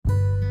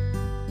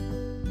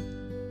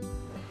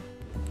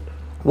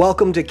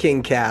Welcome to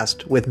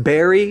KingCast with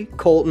Barry,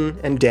 Colton,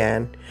 and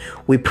Dan.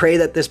 We pray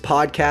that this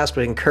podcast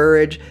would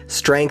encourage,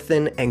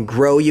 strengthen, and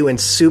grow you in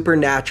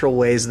supernatural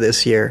ways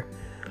this year.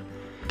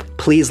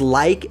 Please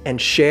like and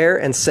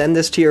share and send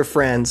this to your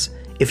friends.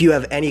 If you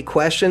have any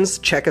questions,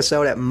 check us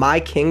out at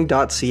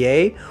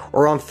myking.ca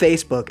or on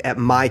Facebook at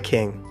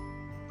myking.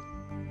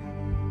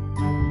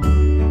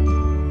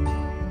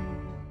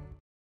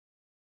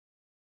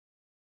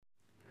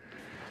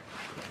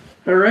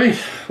 All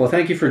right. Well,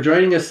 thank you for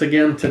joining us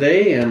again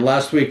today. And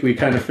last week we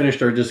kind of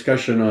finished our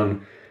discussion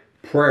on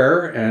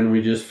prayer, and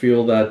we just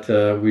feel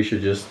that we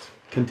should just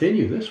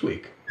continue this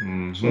week.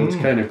 Mm-hmm. So it's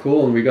kind of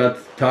cool. And we got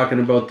talking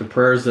about the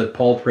prayers that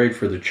Paul prayed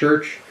for the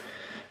church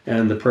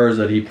and the prayers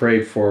that he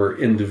prayed for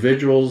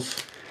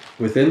individuals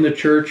within the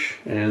church.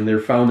 And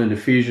they're found in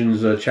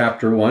Ephesians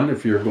chapter 1.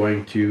 If you're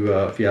going to,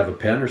 if you have a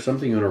pen or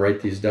something, you want to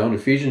write these down.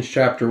 Ephesians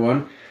chapter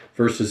 1,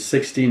 verses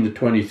 16 to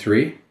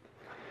 23.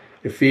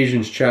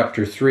 Ephesians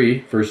chapter 3,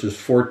 verses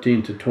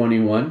 14 to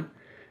 21,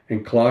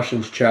 and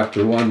Colossians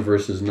chapter 1,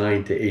 verses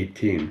 9 to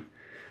 18.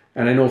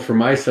 And I know for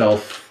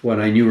myself, when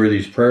I knew where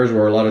these prayers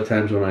were, a lot of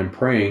times when I'm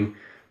praying,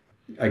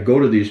 I go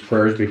to these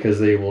prayers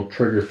because they will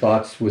trigger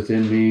thoughts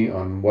within me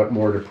on what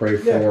more to pray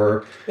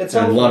for. It's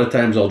and a lot of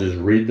times I'll just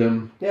read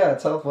them. Yeah,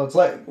 it's helpful. It's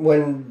like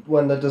when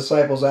the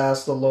disciples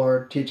asked the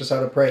Lord, teach us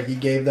how to pray, he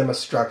gave them a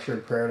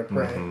structured prayer to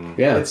pray. Mm-hmm.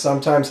 Yeah. It's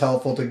sometimes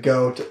helpful to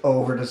go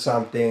over to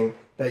something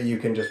that you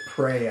can just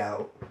pray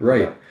out.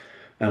 Right.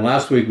 And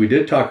last week we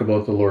did talk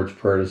about the Lord's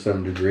Prayer to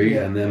some degree,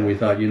 and then we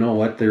thought, you know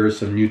what, there are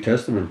some New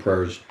Testament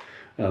prayers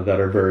that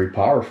are very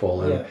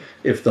powerful. And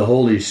if the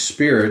Holy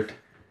Spirit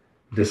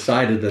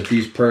decided that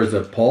these prayers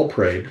that Paul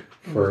prayed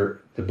for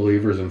the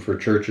believers and for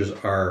churches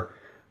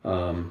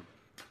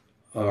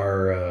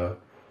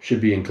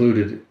should be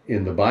included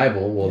in the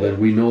Bible, well, then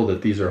we know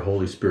that these are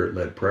Holy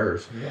Spirit-led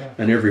prayers. Yeah.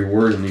 And every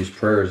word in these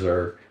prayers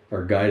are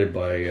guided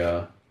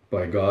by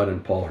God,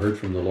 and Paul heard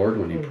from the Lord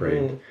when he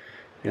prayed.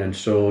 And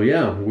so,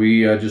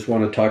 we just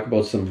want to talk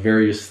about some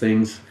various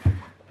things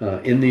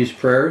in these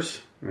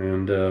prayers,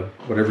 and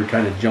whatever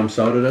kind of jumps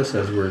out at us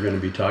as we're going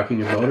to be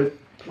talking about it.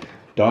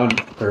 Dan.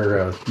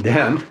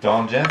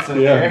 Don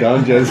Jensen. Yeah,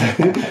 Don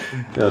Jensen.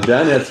 Now,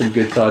 Dan had some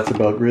good thoughts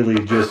about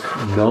really just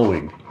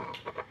knowing.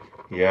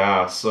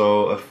 Yeah,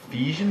 so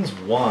Ephesians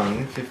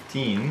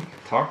 1:15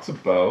 talks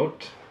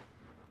about,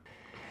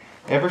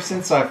 ever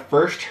since I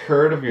first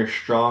heard of your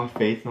strong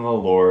faith in the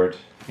Lord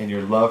and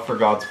your love for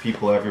God's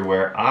people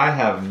everywhere, I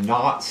have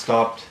not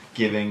stopped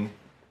giving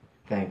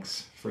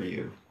thanks for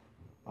you.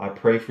 I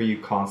pray for you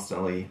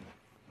constantly.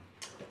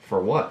 For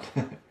what?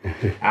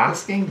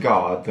 Asking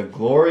God, the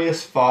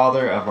glorious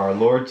Father of our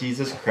Lord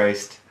Jesus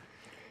Christ,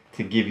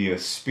 to give you a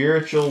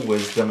spiritual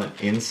wisdom and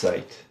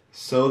insight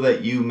so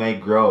that you may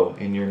grow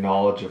in your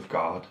knowledge of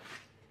God.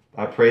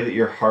 I pray that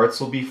your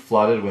hearts will be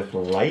flooded with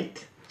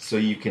light so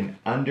you can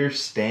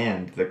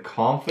understand the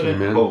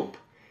confident hope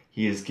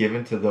he has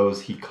given to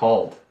those he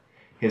called,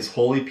 his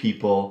holy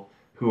people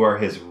who are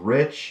his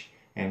rich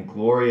and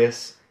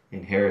glorious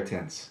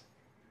inheritance.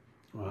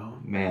 Wow.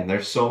 Man,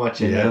 there's so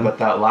much in it. But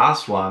that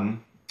last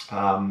one,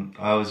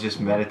 I was just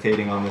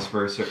meditating on this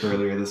verse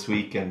earlier this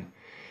week, and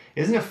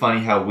isn't it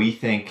funny how we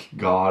think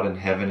God and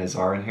heaven is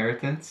our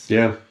inheritance?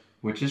 Yeah.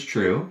 Which is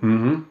true.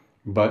 Mm-hmm.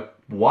 But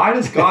why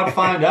does God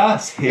find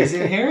us his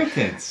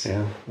inheritance?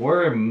 Yeah.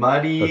 We're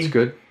muddy. That's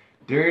good.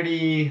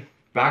 Dirty,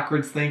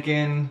 backwards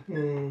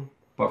thinking,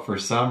 but for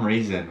some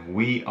reason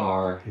we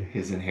are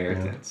his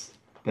inheritance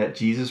that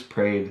Jesus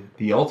paid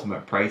the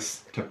ultimate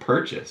price to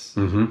purchase.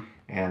 Mm-hmm.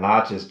 And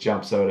that just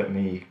jumps out at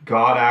me.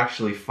 God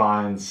actually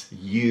finds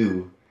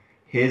you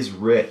his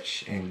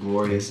rich and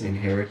glorious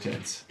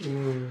inheritance,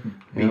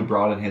 being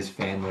brought in his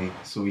family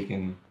so we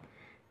can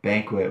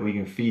banquet, we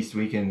can feast,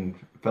 we can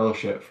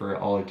fellowship for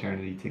all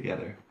eternity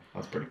together.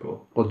 That's pretty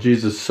cool. Well,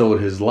 Jesus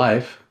sowed his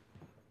life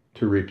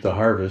to reap the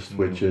harvest,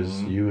 which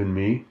is you and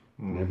me,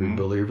 and every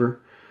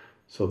believer.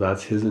 So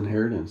that's his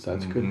inheritance.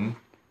 That's good.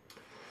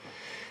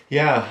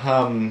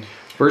 Yeah.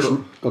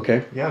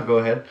 Okay. Yeah, go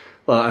ahead.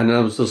 And I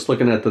was just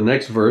looking at the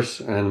next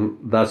verse, and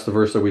that's the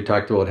verse that we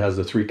talked about. It has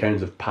the three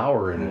kinds of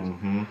power in it.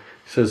 Mm-hmm.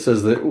 So it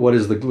says that what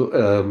is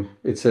the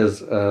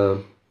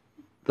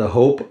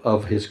hope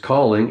of his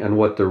calling, and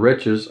what the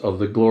riches of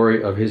the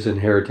glory of his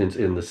inheritance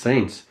in the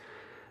saints.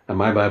 And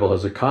my Bible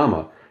has a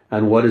comma.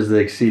 And what is the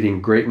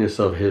exceeding greatness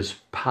of his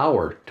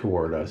power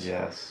toward us?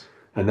 Yes.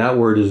 And that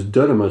word is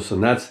dunamis,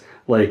 and that's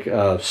like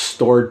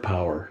stored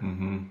power.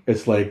 Mm-hmm.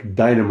 It's like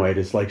dynamite.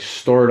 It's like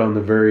stored on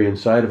the very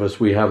inside of us.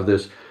 We have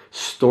this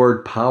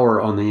stored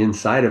power on the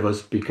inside of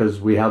us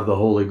because we have the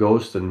Holy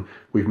Ghost and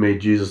we've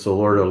made Jesus the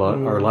Lord of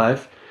our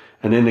life.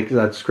 And then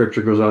that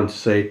scripture goes on to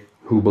say,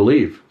 who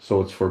believe. So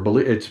it's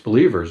it's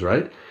believers,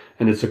 right?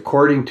 And it's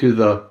according to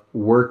the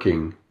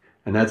working.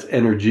 And that's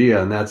energia,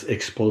 and that's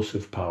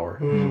explosive power.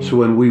 So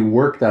when we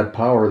work that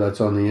power that's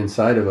on the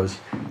inside of us,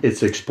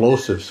 it's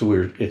explosive.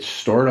 So it's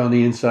stored on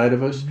the inside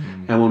of us.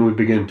 And when we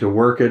begin to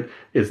work it,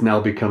 it now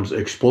becomes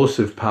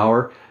explosive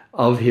power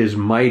of his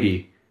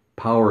mighty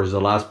power is the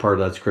last part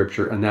of that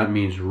scripture, and that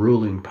means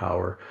ruling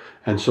power.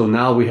 And so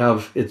now we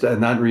have it,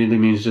 and that really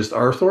means just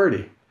our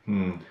authority.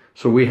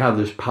 So we have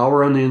this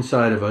power on the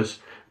inside of us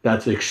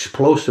that's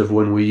explosive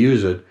when we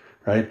use it,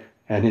 right?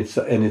 And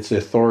it's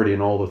authority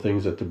in all the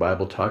things that the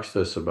Bible talks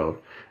to us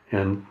about.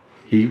 And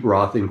he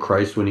wrought in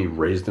Christ when he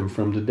raised him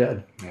from the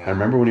dead. Yeah. I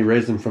remember when he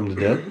raised him from the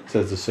dead, it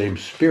says the same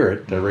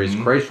Spirit that raised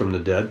Christ from the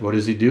dead, what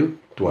does he do?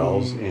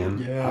 Dwells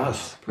in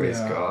us. Praise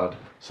God.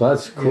 So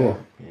that's cool.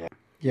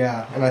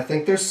 Yeah, and I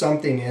think there's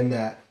something in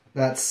that.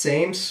 That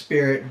same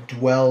Spirit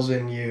dwells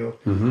in you.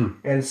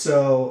 And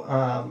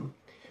so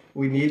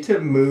we need to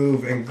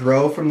move and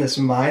grow from this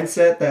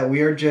mindset that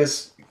we are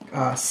just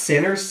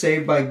sinners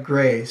saved by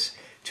grace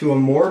to a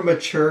more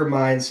mature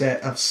mindset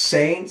of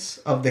saints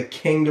of the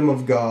kingdom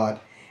of God.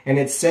 And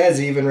it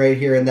says even right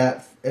here in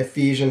that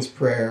Ephesians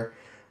prayer,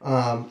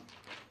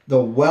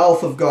 the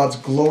wealth of God's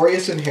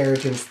glorious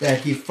inheritance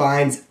that he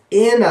finds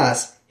in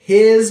us,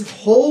 his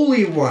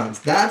holy ones.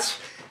 That's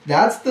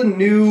the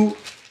new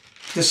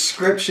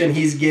description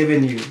he's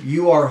given you.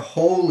 You are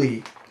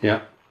holy.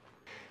 Yeah.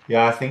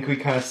 Yeah, I think we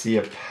kind of see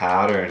a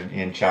pattern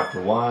in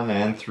chapter 1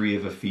 and 3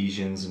 of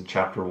Ephesians and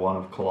chapter 1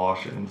 of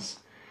Colossians.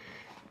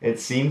 It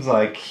seems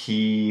like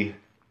he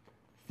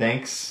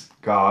thanks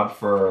God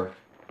for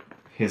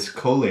his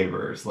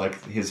co-laborers,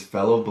 like his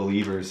fellow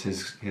believers,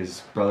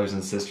 his brothers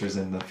and sisters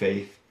in the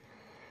faith.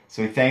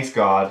 So he thanks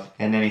God,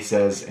 and then he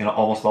says in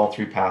almost all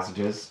 3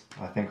 passages,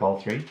 I think all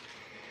 3,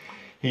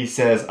 he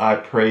says, I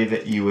pray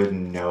that you would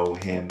know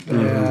him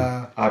better.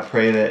 Yeah. I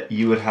pray that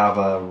you would have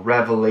a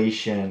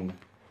revelation,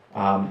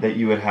 that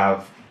you would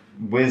have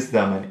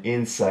wisdom and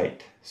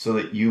insight so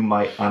that you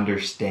might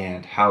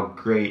understand how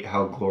great,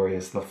 how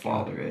glorious the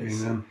Father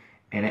is. Amen.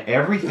 And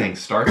everything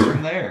starts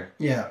from there.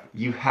 Yeah.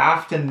 You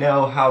have to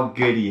know how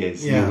good he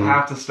is. Yeah. You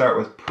have to start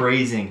with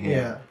praising him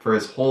Yeah. for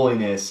his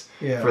holiness,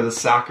 Yeah. for the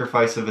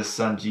sacrifice of his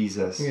son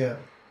Jesus. Yeah.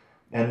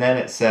 And then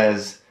it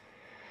says,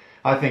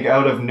 I think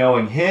out of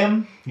knowing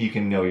him, you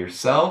can know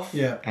yourself.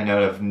 Yeah. And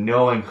out of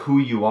knowing who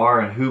you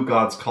are and who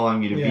God's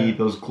calling you to be, Yeah.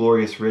 those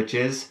glorious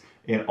riches,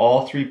 in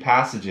all 3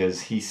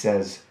 passages, he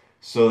says,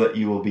 so that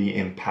you will be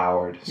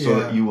empowered, so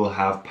that you will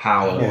have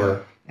power. Yeah.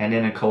 And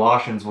then in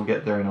Colossians, we'll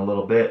get there in a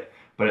little bit,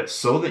 but it's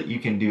so that you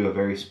can do a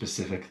very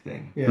specific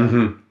thing.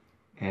 Yeah.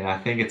 And I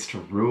think it's to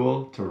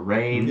rule, to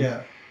reign,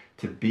 Yeah.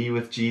 to be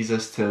with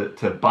Jesus,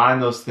 to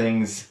bind those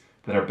things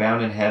that are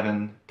bound in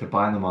heaven, to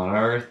bind them on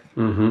earth,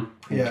 and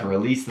Yeah. to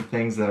release the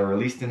things that are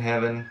released in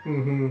heaven.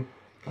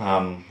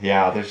 Mm-hmm.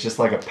 There's just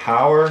like a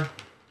power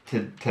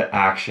to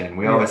action.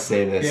 We always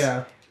say this.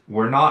 Yeah.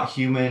 We're not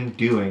human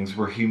doings,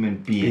 we're human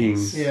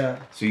beings. Yeah.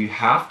 So you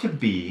have to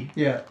be,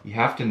 Yeah. you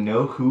have to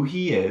know who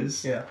he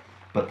is, Yeah.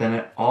 but then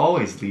it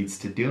always leads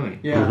to doing.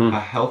 Yeah. A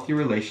healthy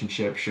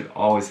relationship should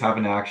always have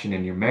an action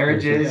in your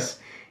marriages,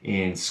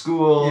 in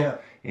school, Yeah.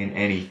 in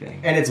anything.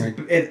 And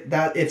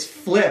it's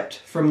flipped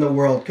from the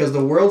world, because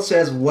the world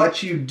says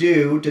what you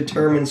do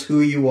determines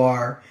who you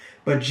are,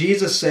 but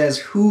Jesus says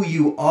who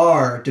you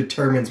are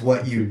determines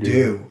what you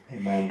do.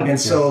 Amen. And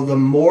so the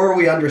more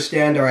we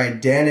understand our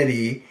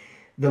identity,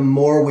 the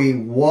more we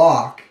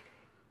walk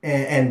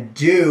and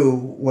do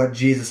what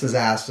Jesus has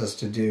asked us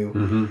to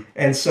do.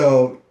 And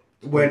so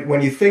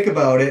when you think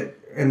about it,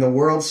 in the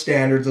world's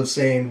standards of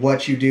saying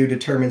what you do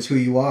determines who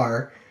you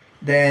are,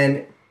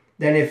 then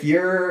if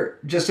you're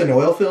just an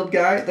oil field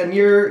guy, then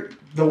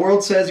the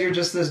world says you're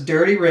just this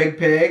dirty rig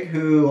pig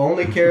who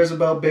only cares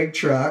about big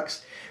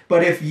trucks.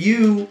 But if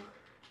you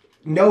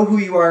know who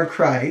you are in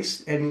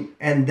Christ, and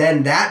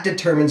then that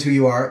determines who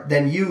you are,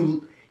 then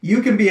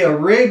you can be a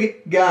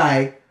rig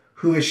guy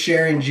who is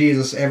sharing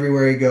Jesus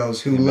everywhere he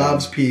goes, who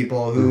loves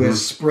people, who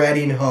is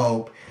spreading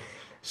hope.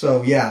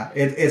 So yeah,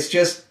 it's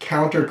just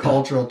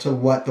countercultural to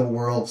what the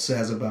world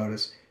says about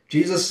us.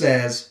 Jesus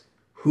says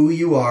who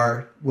you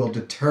are will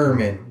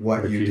determine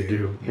what you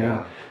do.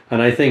 Yeah.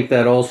 And I think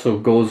that also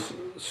goes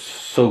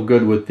so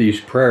good with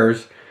these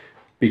prayers,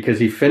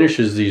 because he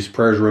finishes these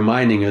prayers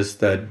reminding us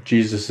that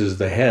Jesus is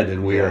the head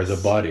and we are the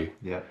body.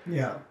 Yeah.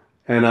 Yeah.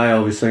 And I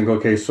always think,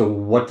 okay, so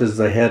what does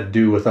the head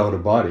do without a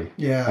body?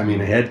 Yeah. I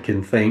mean, a head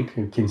can think,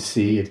 it can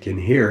see, it can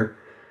hear,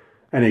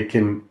 and it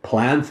can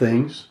plan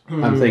things.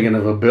 I'm thinking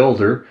of a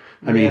builder.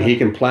 I mean, he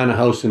can plan a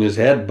house in his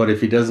head, but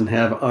if he doesn't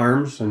have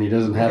arms and he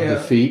doesn't have the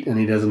feet and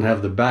he doesn't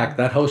have the back,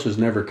 that house is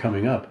never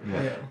coming up.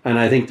 Yeah. And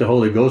I think the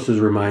Holy Ghost is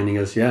reminding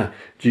us,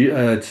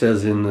 it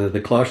says in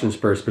the Colossians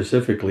prayer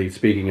specifically,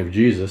 speaking of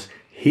Jesus,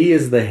 he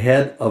is the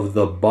head of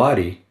the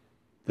body,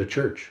 the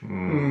church.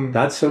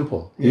 That's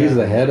simple. He's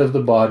the head of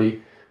the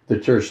body, the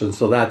church. And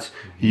so that's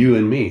you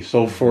and me.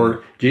 So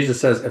for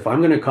Jesus says, if I'm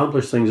going to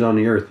accomplish things on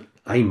the earth,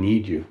 I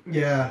need you.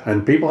 Yeah.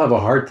 And people have a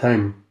hard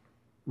time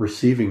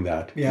receiving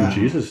that. Yeah.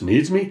 Jesus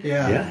needs me?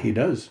 Yeah. He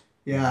does.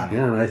 Yeah.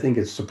 Yeah, and I think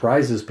it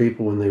surprises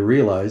people when they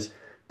realize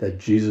that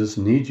Jesus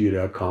needs you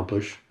to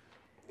accomplish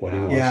what he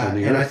wants on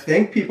the and I earth.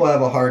 think people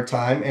have a hard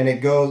time, and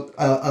it goes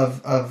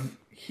of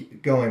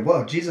going,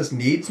 whoa, Jesus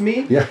needs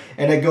me? Yeah.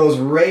 And it goes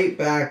right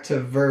back to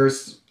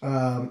verse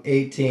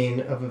 18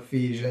 of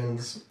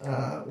Ephesians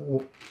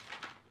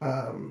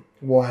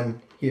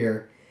 1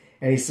 here.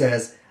 And he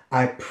says,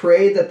 I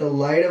pray that the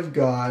light of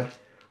God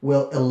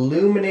will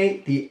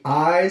illuminate the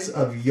eyes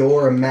of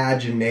your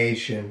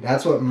imagination.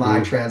 That's what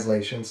my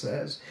translation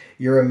says.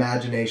 Your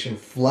imagination,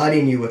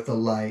 flooding you with the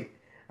light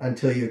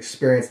until you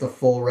experience the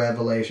full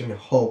revelation and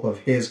hope of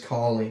his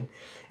calling.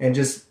 And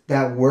just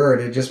that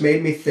word, it just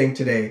made me think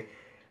today,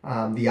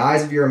 the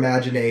eyes of your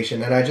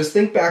imagination. And I just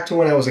think back to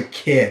when I was a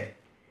kid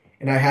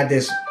and I had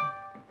this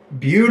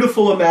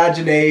beautiful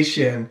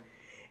imagination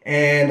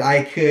and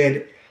I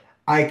could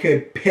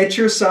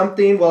picture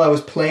something while I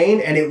was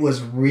playing, and it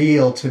was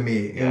real to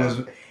me.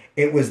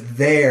 It was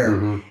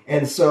there,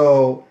 and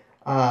so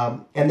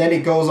and then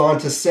it goes on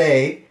to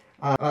say,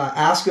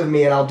 "Ask of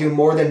me, and I'll do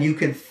more than you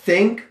could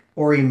think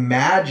or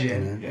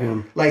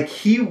imagine." Like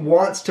he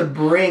wants to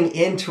bring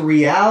into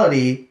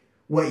reality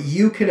what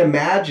you can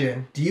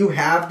imagine. Do you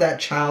have that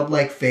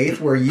childlike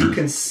faith where you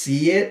can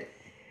see it,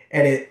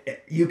 and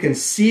you can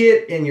see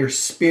it in your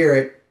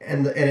spirit,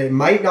 and it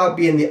might not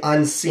be in the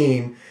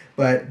unseen,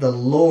 but the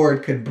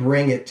Lord could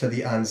bring it to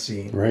the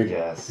unseen. Right.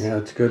 Yes. Yeah,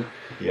 it's good.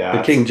 Yeah.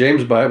 The King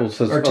James Bible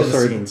says... Or to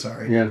the scene,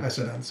 sorry. Yeah. I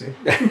said unseen.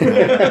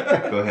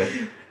 Go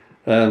ahead.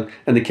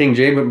 And the King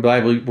James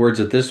Bible words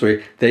it this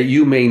way, that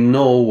you may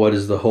know what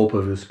is the hope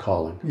of his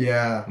calling.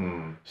 Yeah.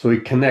 So he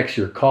connects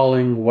your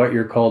calling, what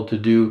you're called to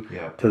do,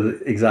 Yeah.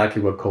 to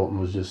exactly what Colton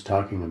was just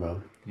talking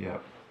about. Yeah.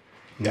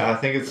 Yeah, I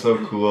think it's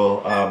so cool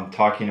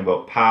talking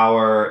about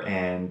power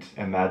and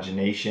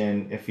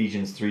imagination.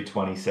 Ephesians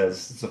 3:20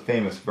 says, it's a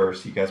famous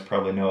verse, you guys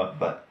probably know it,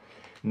 but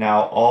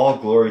now all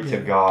glory to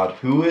God,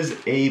 who is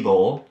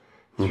able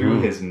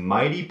through his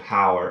mighty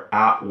power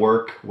at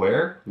work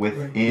where?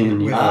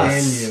 Within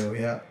us. Within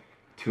you, yeah.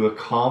 To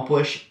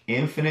accomplish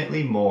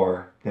infinitely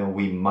more than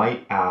we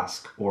might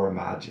ask or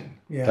imagine.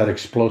 Yeah. That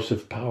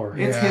explosive power.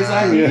 It's Yeah. his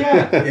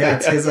idea. Yeah,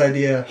 it's his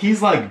idea.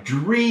 He's like,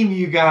 dream,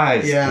 you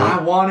guys. Yeah.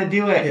 I want to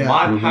do it. Yeah.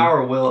 My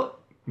power will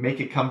make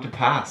it come to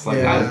pass. Like,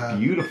 Yeah. that is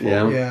beautiful.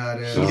 Yeah. Yeah,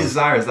 it is. He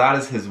desires, that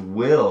is his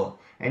will.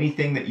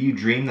 Anything that you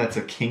dream that's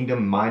a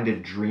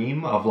kingdom-minded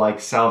dream of like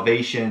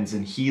salvations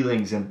and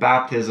healings and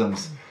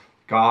baptisms,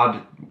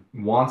 God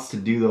wants to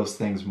do those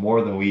things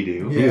more than we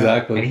do. Yeah.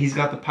 Exactly. And he's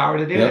got the power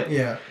to do Yep. it.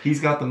 Yeah. He's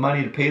got the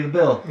money to pay the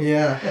bill.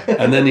 Yeah.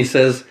 And then he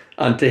says,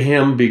 unto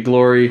him be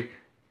glory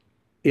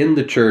in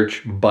the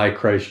church by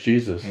Christ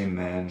Jesus.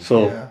 Amen.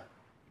 So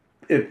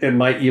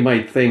Yeah. you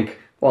might think,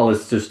 well,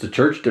 it's just the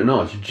church.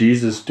 No, it's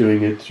Jesus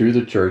doing it through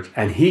the church,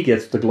 and he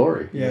gets the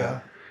glory. Yeah.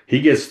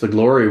 He gets the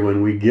glory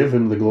when we give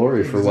him the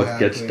glory for what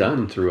gets Exactly.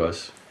 done through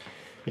us.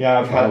 Yeah,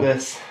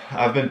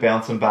 I've been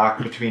bouncing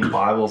back between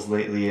Bibles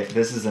lately.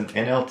 This is an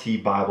NLT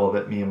Bible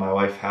that me and my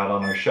wife had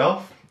on our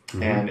shelf.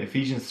 And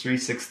Ephesians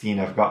 3:16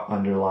 I've got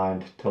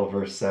underlined till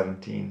verse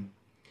 17,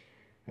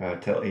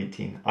 till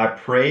 18. I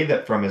pray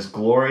that from his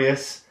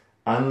glorious,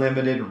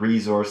 unlimited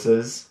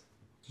resources,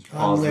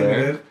 pause there.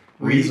 Unlimited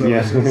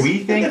resources.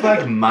 We think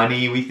like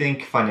money, we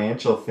think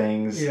financial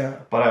things. Yeah.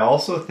 But I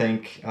also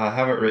think, I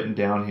have it written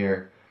down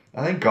here,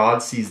 I think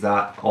God sees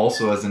that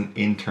also as an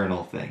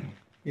internal thing.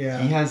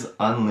 Yeah. He has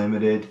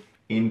unlimited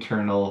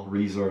internal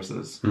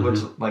resources, which,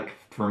 like,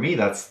 for me,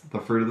 that's the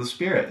fruit of the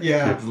Spirit.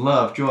 Yeah. It's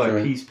love, joy,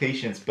 Right. peace,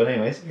 patience. But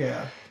anyways,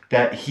 Yeah.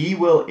 that he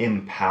will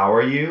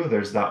empower you,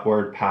 there's that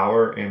word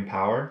power,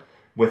 empower,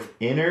 with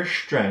inner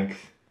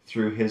strength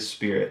through his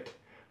Spirit.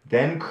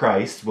 Then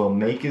Christ will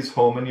make his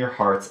home in your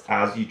hearts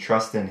as you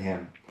trust in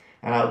him.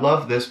 And I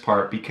love this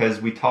part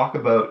because we talk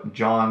about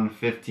John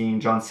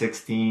 15, John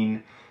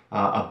 16,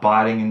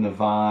 abiding in the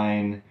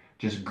vine,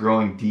 just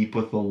growing deep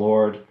with the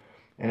Lord.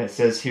 And it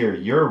says here,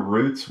 your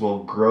roots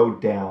will grow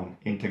down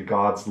into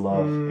God's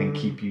love and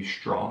keep you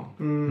strong.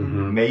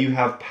 May you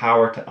have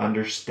power to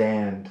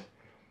understand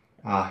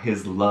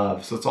his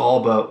love. So it's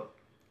all about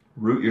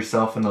root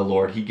yourself in the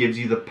Lord. He gives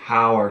you the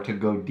power to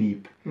go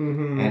deep.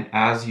 And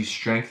as you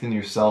strengthen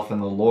yourself in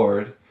the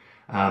Lord,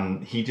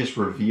 he just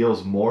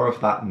reveals more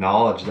of that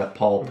knowledge that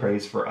Paul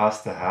prays for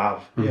us to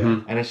have. Yeah.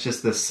 And it's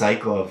just this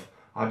cycle of,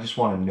 I just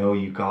want to know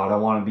you, God. I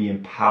want to be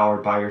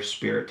empowered by your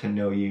Spirit to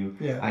know you.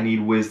 Yeah. I need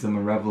wisdom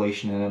and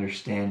revelation and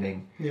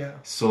understanding Yeah.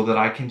 so that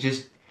I can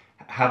just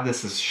have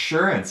this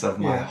assurance of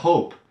my Yeah.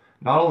 hope,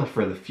 not only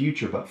for the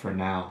future, but for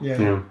now. Yeah.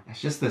 Yeah.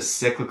 It's just this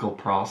cyclical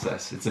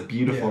process. It's a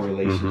beautiful Yeah.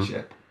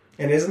 relationship.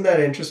 And isn't that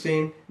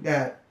interesting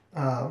that,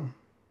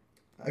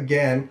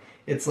 again,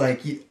 it's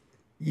like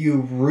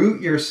you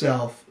root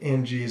yourself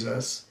in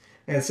Jesus,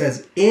 and it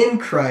says, in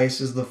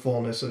Christ is the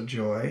fullness of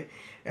joy.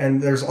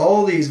 And there's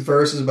all these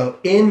verses about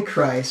in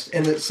Christ.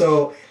 And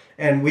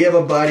we have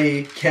a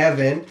buddy,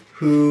 Kevin,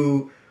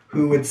 who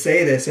would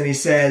say this, and he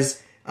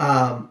says,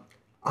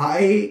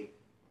 I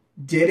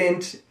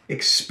didn't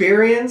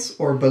experience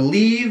or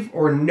believe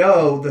or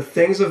know the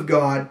things of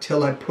God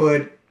till I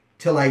put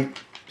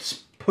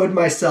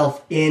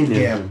myself in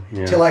him,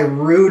 Yeah. till I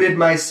rooted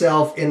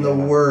myself in the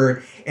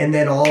word, and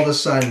then all of a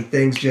sudden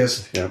things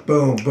just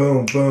boom,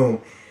 boom, boom.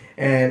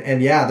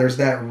 And yeah, there's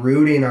that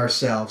rooting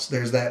ourselves.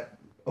 There's that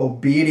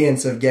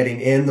obedience of getting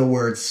in the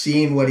word,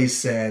 seeing what he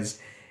says,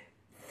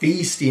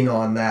 feasting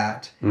on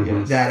that,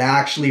 that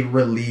actually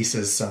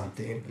releases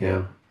something.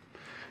 Yeah.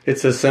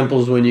 It's as simple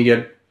as when you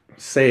get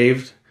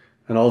saved,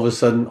 and all of a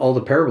sudden all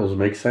the parables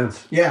make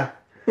sense. Yeah.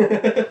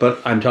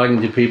 But I'm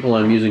talking to people,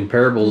 I'm using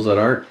parables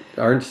that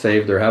aren't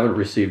saved or haven't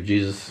received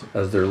Jesus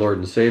as their Lord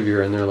and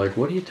Savior, and they're like,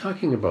 what are you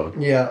talking about?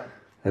 Yeah.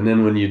 And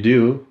then when you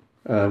do,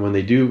 when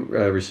they do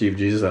receive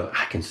Jesus,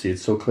 I can see it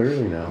so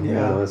clearly now.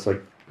 Yeah. That's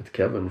like with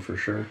Kevin for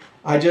sure.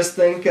 I just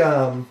think,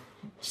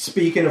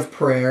 speaking of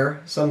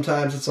prayer,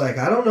 sometimes it's like,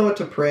 I don't know what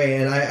to pray.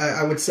 And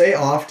I would say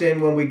often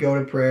when we go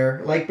to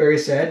prayer, like Barry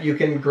said, you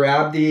can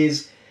grab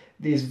these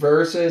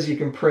verses, you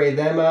can pray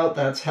them out.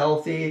 That's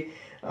healthy.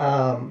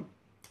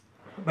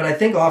 But I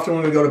think often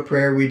when we go to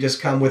prayer, we just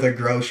come with a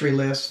grocery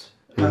list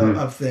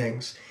of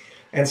things.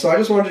 And so I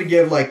just wanted to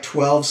give like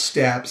 12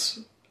 steps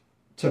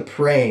to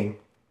praying.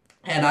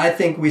 And I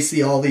think we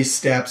see all these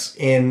steps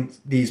in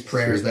these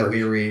prayers that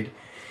we read.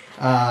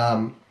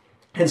 And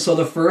so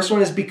the first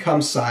one is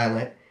become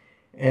silent.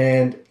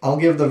 And I'll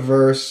give the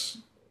verse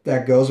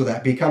that goes with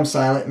that. Become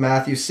silent,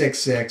 Matthew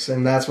 6:6.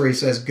 And that's where he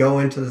says, go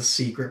into the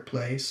secret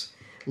place.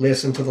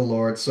 Listen to the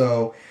Lord.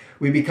 So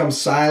we become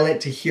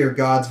silent to hear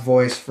God's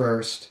voice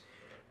first.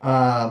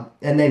 And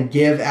then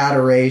give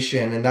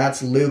adoration. And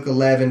that's Luke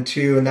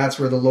 11:2. And that's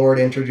where the Lord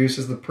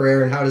introduces the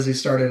prayer. And how does he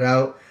start it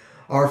out?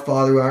 Our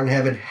Father who art in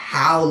heaven,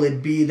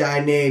 hallowed be thy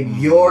name.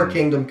 Your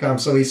kingdom come.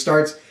 So he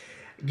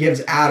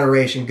gives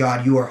adoration.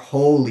 God, you are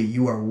holy.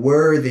 You are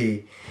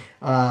worthy.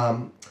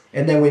 And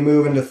then we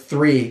move into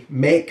 3,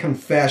 make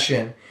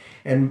confession.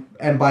 And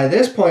by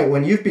this point,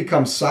 when you've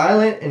become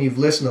silent and you've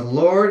listened to the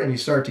Lord and you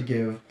start to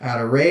give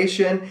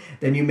adoration,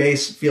 then you may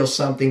feel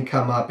something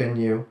come up in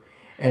you.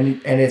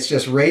 And it's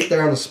just right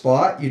there on the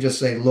spot. You just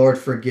say, Lord,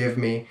 forgive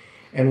me.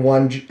 And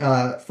 1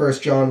 John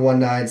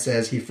 1:9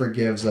 says he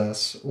forgives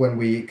us when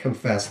we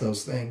confess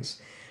those things.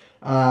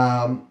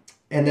 And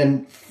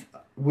then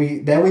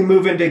we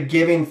move into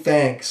giving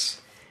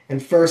thanks.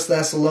 And 1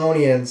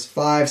 Thessalonians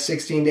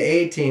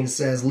 5:16-18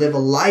 says, live a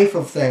life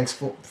of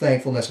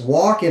thankfulness.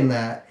 Walk in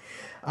that.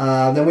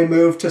 Then we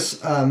move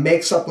to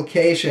make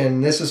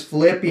supplication. This is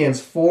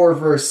Philippians 4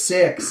 verse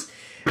 6,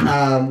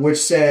 which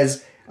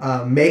says,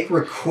 make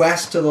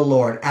requests to the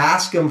Lord.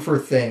 Ask him for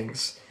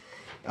things.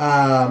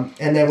 And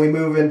then we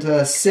move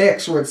into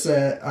 6 where it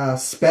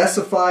says,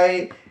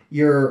 specify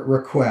your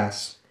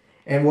request.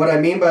 And what I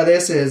mean by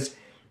this is,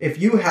 if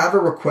you have a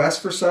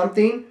request for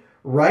something,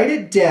 write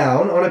it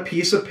down on a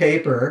piece of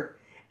paper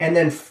and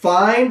then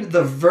find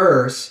the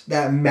verse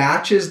that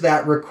matches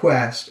that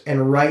request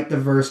and write the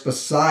verse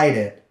beside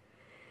it.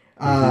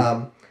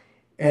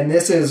 And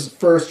this is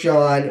 1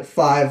 John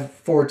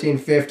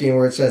 5:14-15,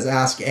 where it says,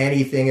 ask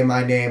anything in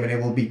my name and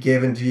it will be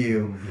given to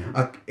you,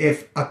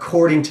 if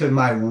according to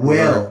my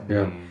will.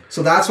 Yeah.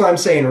 So that's why I'm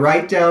saying,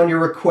 write down your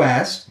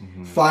request,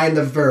 find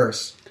the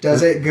verse.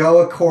 Does it go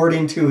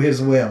according to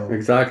his will?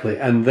 Exactly.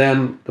 And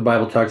then the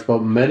Bible talks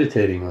about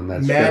meditating on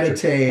that scripture.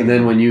 Meditating. And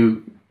then when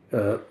you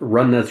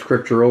run that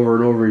scripture over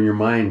and over in your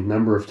mind a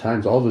number of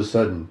times, all of a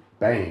sudden,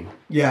 bang,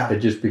 Yeah. it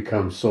just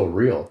becomes so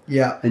real.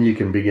 Yeah. And you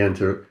can begin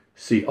to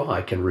see,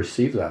 I can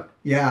receive that.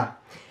 Yeah.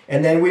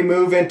 And then we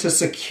move into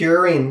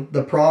securing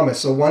the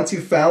promise. So once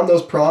you've found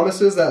those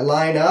promises that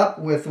line up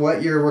with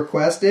what your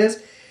request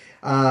is,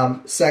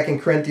 2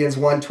 Corinthians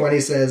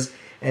 1:20 says,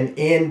 and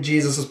in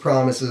Jesus'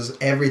 promises,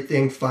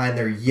 everything find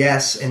their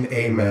yes and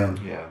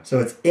amen. Yeah. So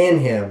it's in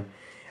him.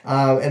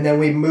 And then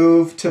we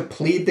move to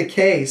plead the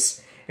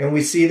case. And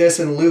we see this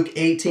in Luke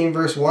 18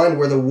 verse 1,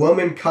 where the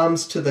woman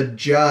comes to the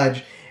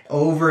judge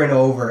over and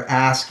over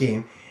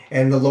asking.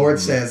 And the Lord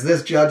says,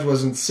 this judge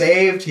wasn't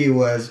saved. He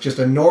was just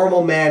a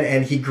normal man,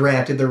 and he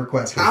granted the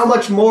request. How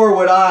much more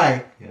would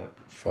I? Yeah.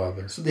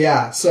 Father.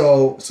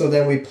 So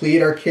then we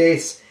plead our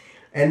case.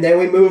 And then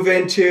we move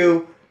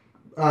into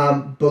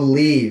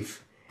believe.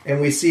 And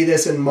we see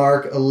this in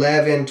Mark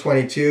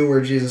 11:22,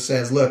 where Jesus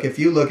says, look, if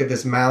you look at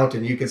this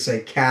mountain, you could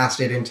say, cast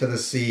it into the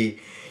sea.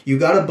 You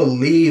got to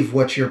believe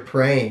what you're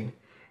praying.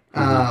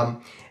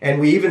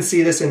 And we even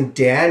see this in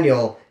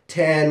Daniel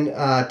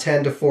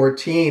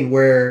 10:10-14,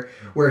 where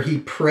he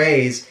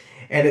prays,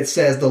 and it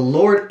says, the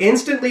Lord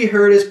instantly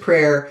heard his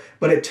prayer,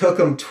 but it took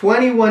him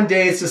 21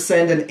 days to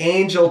send an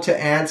angel to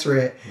answer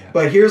it. Yeah.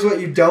 But here's what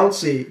you don't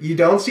see. You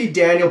don't see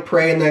Daniel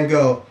pray and then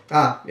go,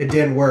 it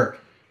didn't work.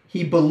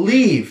 He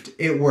believed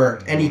it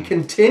worked, and he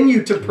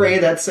continued to pray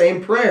that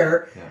same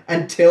prayer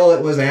until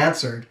it was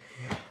answered.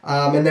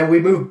 And then we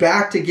move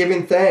back to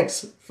giving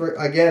thanks. For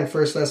again,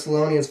 1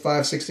 Thessalonians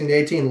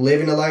 5:16-18,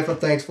 living a life of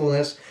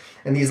thankfulness.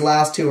 And these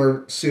last two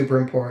are super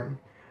important.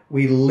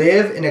 We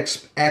live in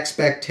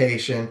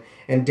expectation.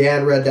 And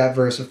Dan read that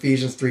verse,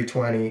 Ephesians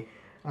 3:20.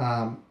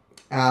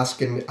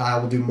 Ask and I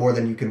will do more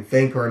than you can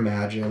think or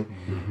imagine.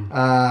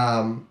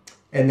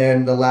 And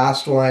then the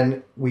last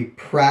one, we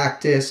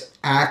practice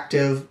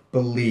active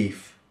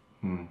belief.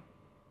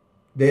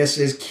 This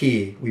is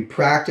key. We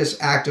practice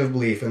active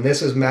belief. And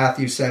this is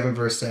Matthew 7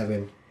 verse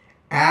 7.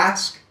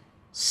 Ask,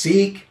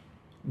 seek,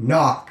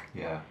 knock.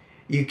 Yeah.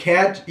 You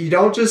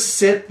don't just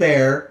sit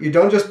there, you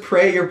don't just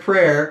pray your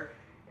prayer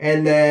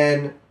and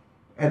then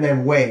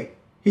wait.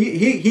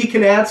 He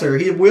can answer,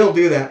 he will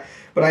do that.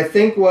 But I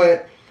think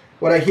what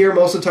I hear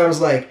most of the time is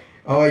like,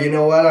 oh, you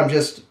know what,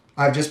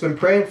 I've just been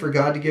praying for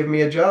God to give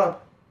me a job.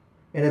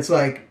 And it's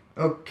like,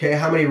 okay,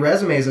 how many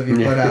resumes have you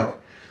put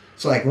out?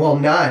 It's like, well,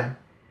 none.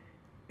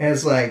 And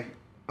it's like,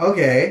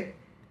 okay,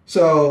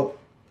 so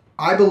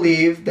I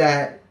believe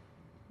that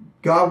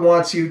God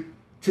wants you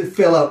to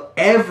fill out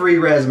every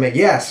resume.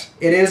 Yes,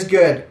 it is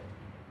good.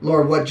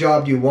 Lord, what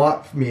job do you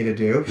want me to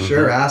do?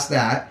 Sure, ask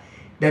that.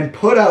 Then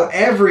put out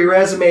every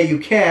resume you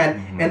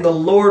can, and the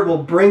Lord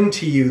will bring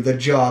to you the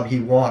job He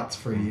wants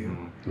for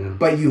you. Yeah.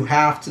 But you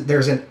have to,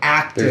 there's an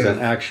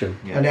action.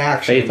 Yeah. An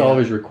action. Faith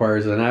always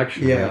requires an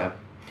action. Yeah.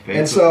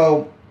 And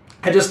so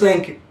I just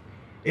think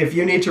if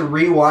you need to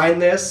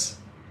rewind this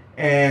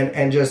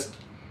and just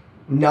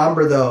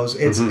number those,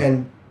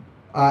 and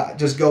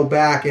just go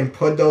back and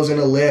put those in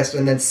a list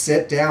and then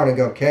sit down and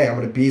go, okay, I'm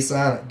going to be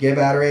silent, give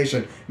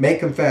adoration, make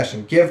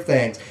confession, give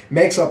thanks,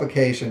 make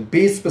supplication,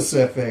 be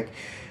specific,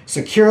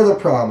 secure the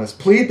promise,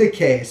 plead the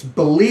case,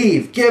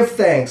 believe, give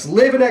thanks,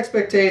 live in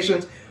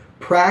expectations,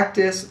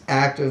 practice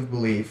active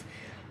belief.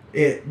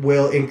 It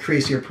will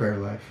increase your prayer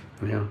life.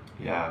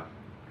 Yeah.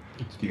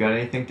 You got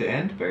anything to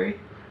end, Barry?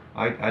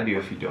 I do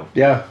if you don't.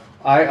 Yeah.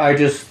 I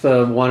just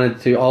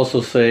wanted to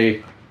also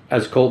say,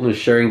 as Colton is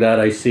sharing that,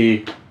 I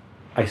see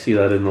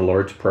that in the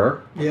Lord's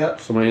Prayer. Yeah.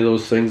 So many of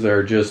those things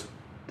are just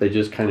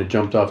kind of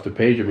jumped off the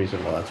page of me. So,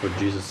 well, that's what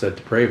Jesus said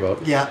to pray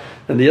about. Yeah.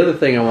 And the other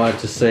thing I wanted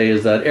to say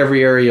is that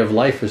every area of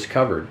life is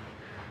covered.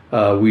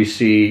 We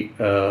see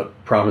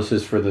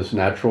promises for this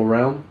natural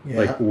realm,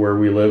 like where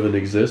we live and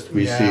exist.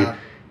 We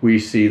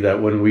see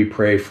that when we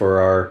pray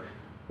for our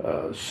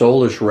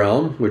soulish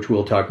realm, which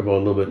we'll talk about a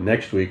little bit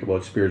next week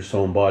about spirit,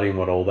 soul, and body and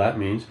what all that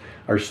means.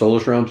 Our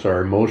soulish realms,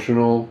 our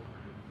emotional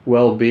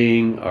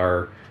well-being,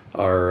 our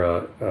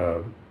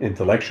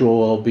intellectual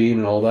well-being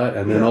and all that,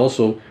 and then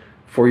also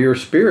for your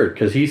spirit,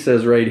 because he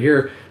says right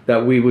here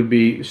that we would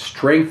be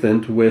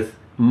strengthened with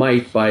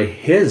might by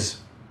his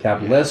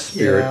capital S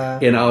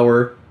Spirit in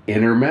our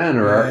inner man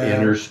or our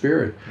inner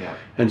spirit.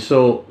 And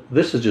so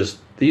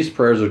these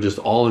prayers are just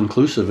all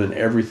inclusive in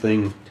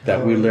everything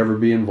that we'll ever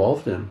be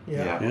involved in.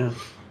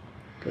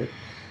 Good.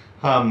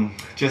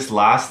 Just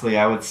lastly,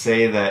 I would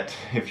say that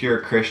if you're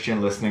a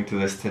Christian listening to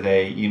this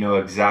today, you know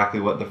exactly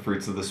what the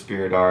fruits of the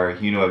Spirit are.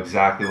 You know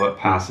exactly what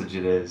passage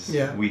it is.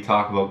 We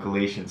talk about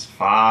Galatians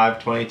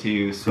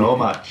 5:22 so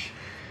much.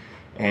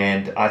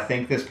 And I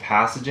think this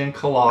passage in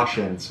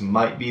Colossians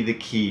might be the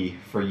key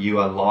for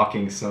you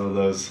unlocking some of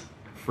those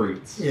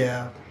fruits.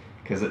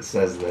 Because it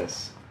says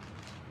this: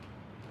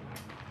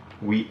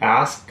 we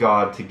ask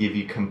God to give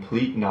you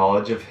complete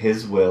knowledge of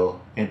His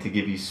will and to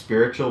give you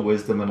spiritual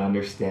wisdom and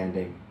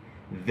understanding.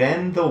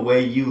 Then the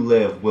way you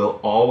live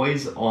will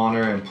always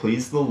honor and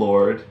please the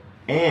Lord,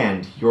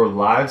 and your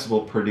lives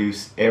will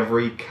produce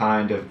every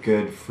kind of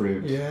good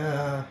fruit.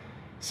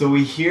 So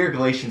we hear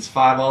Galatians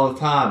 5 all the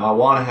time. I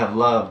want to have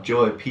love,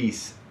 joy,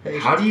 peace.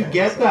 How do you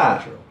get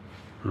that?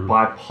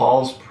 By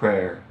Paul's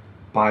prayer,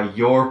 by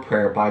your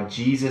prayer, by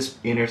Jesus'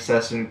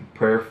 intercession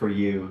prayer for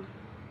you.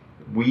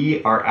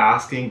 We are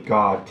asking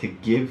God to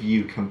give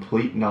you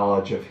complete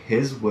knowledge of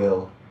His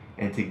will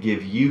and to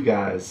give you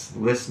guys,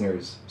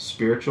 listeners,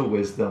 spiritual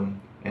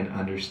wisdom and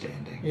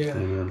understanding.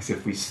 Because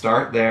if we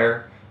start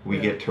there, we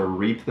get to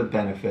reap the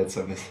benefits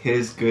of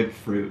His good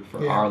fruit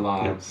for our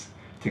lives,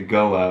 to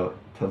go out,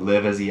 to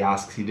live as He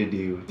asks you to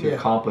do, to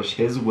accomplish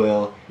His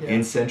will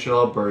in Central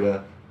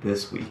Alberta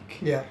this week.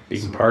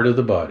 Being part of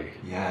the body.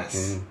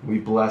 We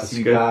bless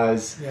you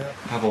guys.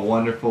 Have a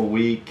wonderful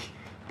week.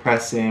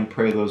 Press in,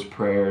 pray those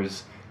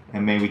prayers,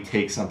 and may we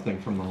take something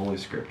from the Holy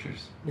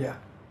Scriptures.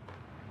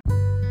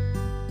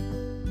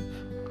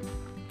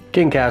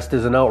 KingCast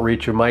is an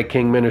outreach of My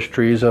King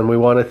Ministries, and we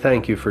want to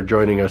thank you for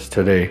joining us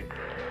today.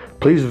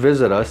 Please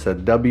visit us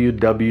at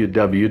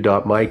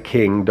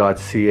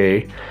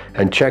www.myking.ca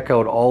and check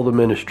out all the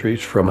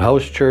ministries from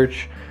house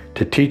church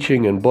to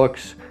teaching and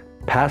books,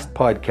 past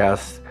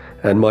podcasts,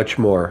 and much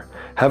more.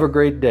 Have a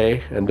great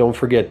day, and don't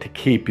forget to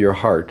keep your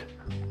heart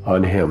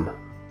on Him.